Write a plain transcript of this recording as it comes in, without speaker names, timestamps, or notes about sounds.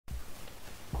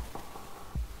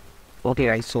Okay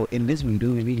guys, so in this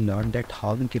video we will learn that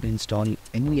how we can install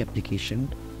any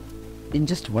application in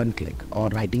just one click or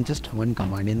writing just one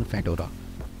command in Fedora.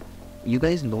 You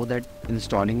guys know that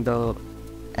installing the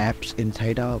apps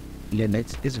inside a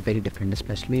Linux is very different,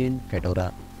 especially in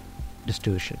Fedora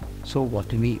distribution. So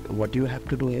what you have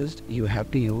to do is you have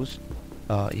to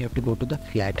go to the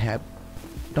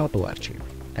FlatHub.org,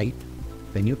 right?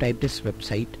 When you type this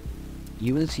website,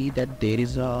 you will see that there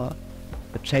is a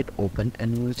website open,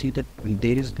 and you will see that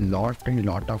there is lot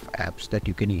of apps that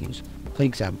you can use. For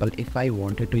example, if I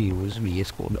wanted to use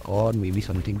VS Code or maybe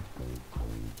something,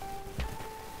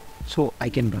 so I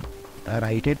can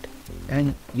write it,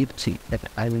 and you see that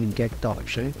I will get the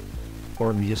option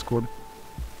for VS Code,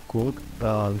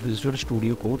 Visual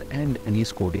Studio Code, and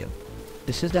NS Code here.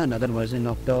 This is the another version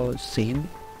of the same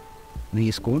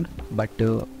VS Code, but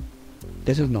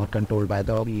this is not controlled by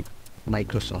the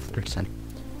Microsoft itself.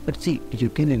 But see, you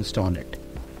can install it.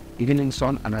 You can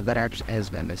install another apps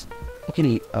as well as.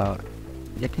 Okay,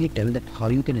 let me tell that how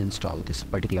you can install this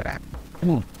particular app.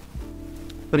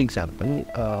 For example,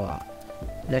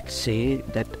 let's say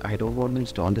that I don't want to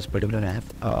install this particular app.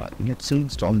 Let's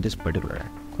install this particular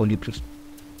app, Colibri.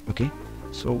 Okay,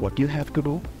 so what you have to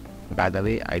do, by the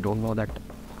way, I don't know that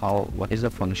what is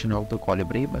the function of the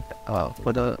Colibri, but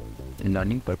for the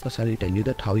learning purpose, I will tell you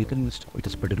that how you can install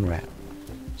this particular app.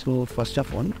 So first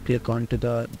of all, click onto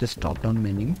this drop down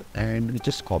menu and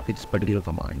just copy this particular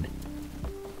command.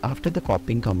 After the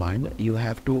copying command, you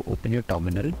have to open your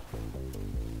terminal.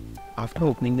 After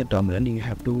opening the terminal, you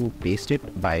have to paste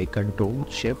it by Control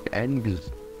Shift and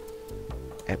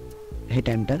hit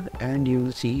enter, and you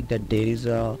will see that there is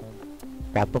a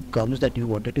pop-up comes that you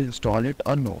wanted to install it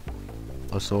or no.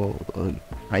 Also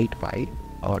write Y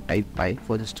or type Y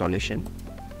for the installation,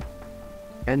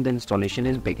 and the installation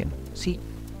is begin. See,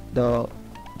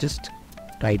 just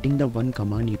writing the one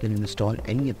command, you can install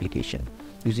any application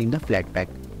using the Flatpak.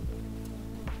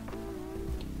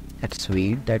 Let's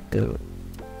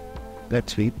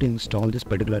wait to install this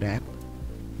particular app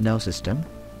in our system.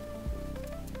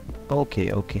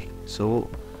 Okay, so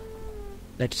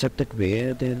let's check that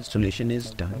where the installation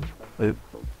is done.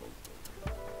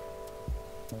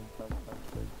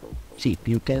 See,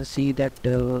 you can see that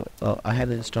I have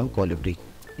installed Colibri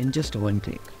in just one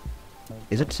click.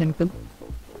 Is it simple?